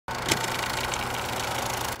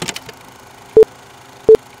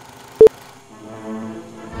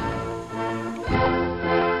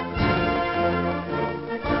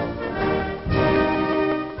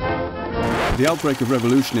The outbreak of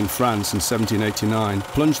revolution in France in 1789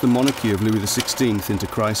 plunged the monarchy of Louis XVI into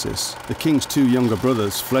crisis. The king's two younger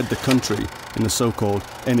brothers fled the country in the so-called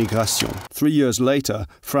emigration. 3 years later,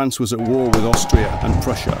 France was at war with Austria and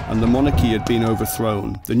Prussia, and the monarchy had been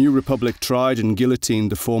overthrown. The new republic tried and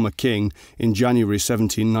guillotined the former king in January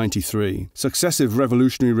 1793. Successive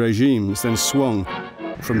revolutionary regimes then swung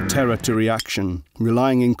from terror to reaction,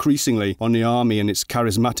 relying increasingly on the army and its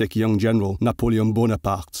charismatic young general, Napoleon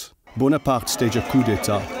Bonaparte. Bonaparte staged a coup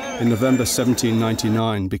d'etat in November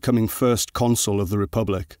 1799, becoming first consul of the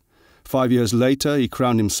Republic. 5 years later, he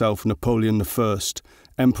crowned himself Napoleon I,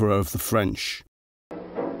 Emperor of the French.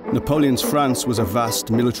 Napoleon's France was a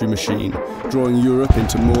vast military machine, drawing Europe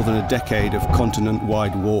into more than a decade of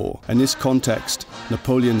continent-wide war. In this context,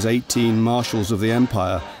 Napoleon's 18 marshals of the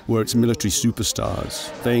empire were its military superstars.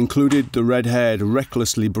 They included the red-haired,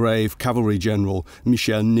 recklessly brave cavalry general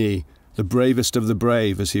Marshal Ney, the bravest of the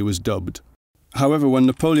brave as he was dubbed. However, when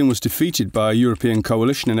Napoleon was defeated by a European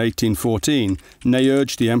coalition in 1814, Ney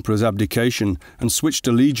urged the emperor's abdication and switched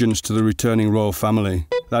allegiance to the returning royal family.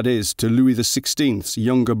 That is, to Louis XVI's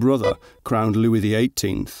younger brother, crowned Louis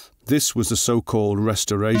XVIII. This was the so-called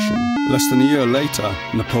Restoration. Less than a year later,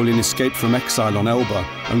 Napoleon escaped from exile on Elba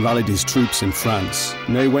and rallied his troops in France.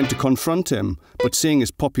 Ney went to confront him, but seeing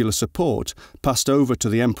his popular support, passed over to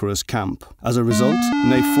the emperor's camp. As a result,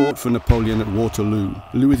 Ney fought for Napoleon at Waterloo.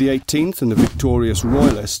 Louis XVIII and the victorious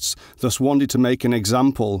royalists thus wanted to make an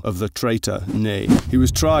example of the traitor Ney. He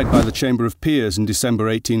was tried by the Chamber of Peers in December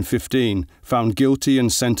 1815, found guilty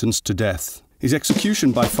and sentenced to death. His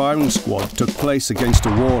execution by firing squad took place against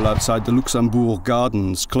a wall outside the Luxembourg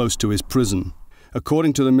Gardens, close to his prison.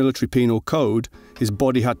 According to the military penal code, his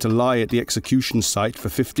body had to lie at the execution site for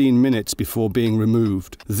 15 minutes before being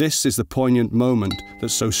removed. This is the poignant moment that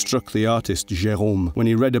so struck the artist Gerome when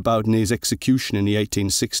he read about Ney's execution in the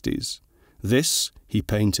 1860s. This he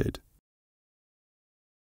painted.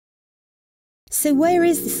 So where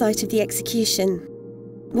is the site of the execution?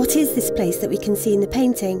 What is this place that we can see in the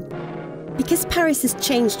painting? Because Paris has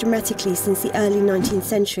changed dramatically since the early 19th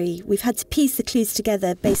century, we've had to piece the clues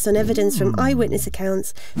together based on evidence from eyewitness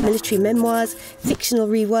accounts, military memoirs, fictional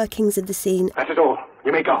reworkings of the scene, That's it all.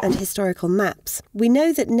 You may go. and historical maps. We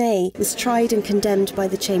know that Ney was tried and condemned by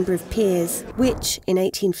the Chamber of Peers, which, in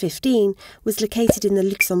 1815, was located in the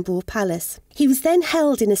Luxembourg Palace. He was then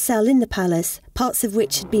held in a cell in the palace, parts of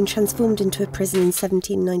which had been transformed into a prison in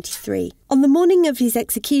 1793. On the morning of his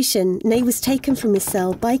execution, Ney was taken from his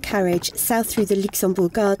cell by carriage south through the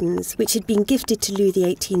Luxembourg Gardens, which had been gifted to Louis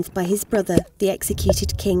XVIII by his brother, the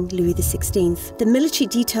executed King Louis XVI. The military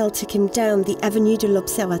detail took him down the Avenue de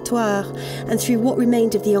l'Observatoire and through what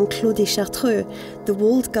remained of the Enclos des Chartreux, the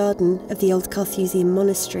walled garden of the old Carthusian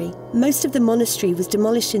monastery. Most of the monastery was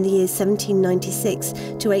demolished in the years 1796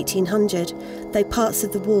 to 1800, though parts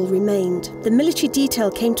of the wall remained. The military detail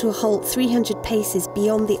came to a halt 300 paces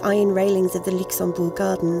beyond the iron railings of the Luxembourg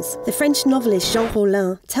Gardens. The French novelist Jean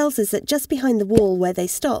Rollin tells us that just behind the wall where they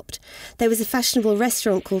stopped, there was a fashionable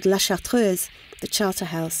restaurant called La Chartreuse, the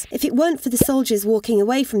Charterhouse. If it weren't for the soldiers walking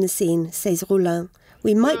away from the scene, says Rollin,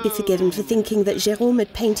 we might be forgiven for thinking that Gerome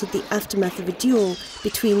had painted the aftermath of a duel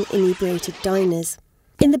between inebriated diners.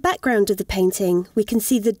 In the background of the painting, we can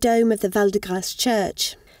see the dome of the Val-de-Grâce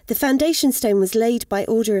church. The foundation stone was laid by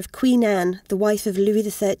order of Queen Anne, the wife of Louis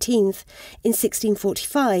XIII, in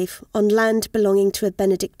 1645, on land belonging to a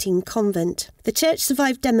Benedictine convent. The church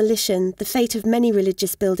survived demolition, the fate of many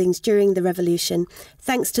religious buildings during the Revolution,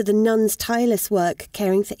 thanks to the nuns' tireless work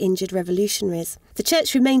caring for injured revolutionaries. The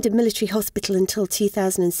church remained a military hospital until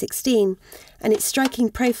 2016, and its striking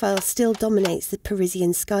profile still dominates the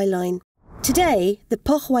Parisian skyline. Today, the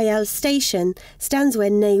Port-Royal station stands where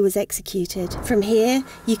Ney was executed. From here,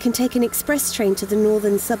 you can take an express train to the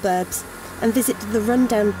northern suburbs and visit the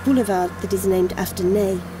rundown boulevard that is named after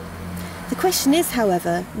Ney. The question is,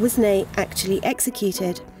 however, was Ney actually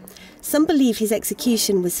executed? Some believe his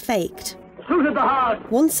execution was faked.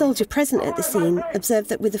 One soldier present at the scene observed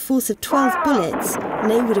that with a force of 12 bullets,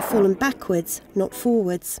 Ney would have fallen backwards, not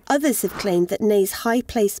forwards. Others have claimed that Ney's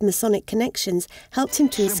high-placed Masonic connections helped him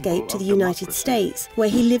to escape to the United States, where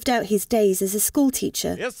he lived out his days as a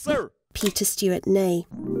schoolteacher. Yes, sir. Peter Stewart Ney.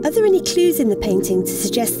 Are there any clues in the painting to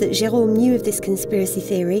suggest that Gerome knew of this conspiracy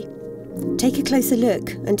theory? Take a closer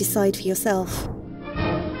look and decide for yourself.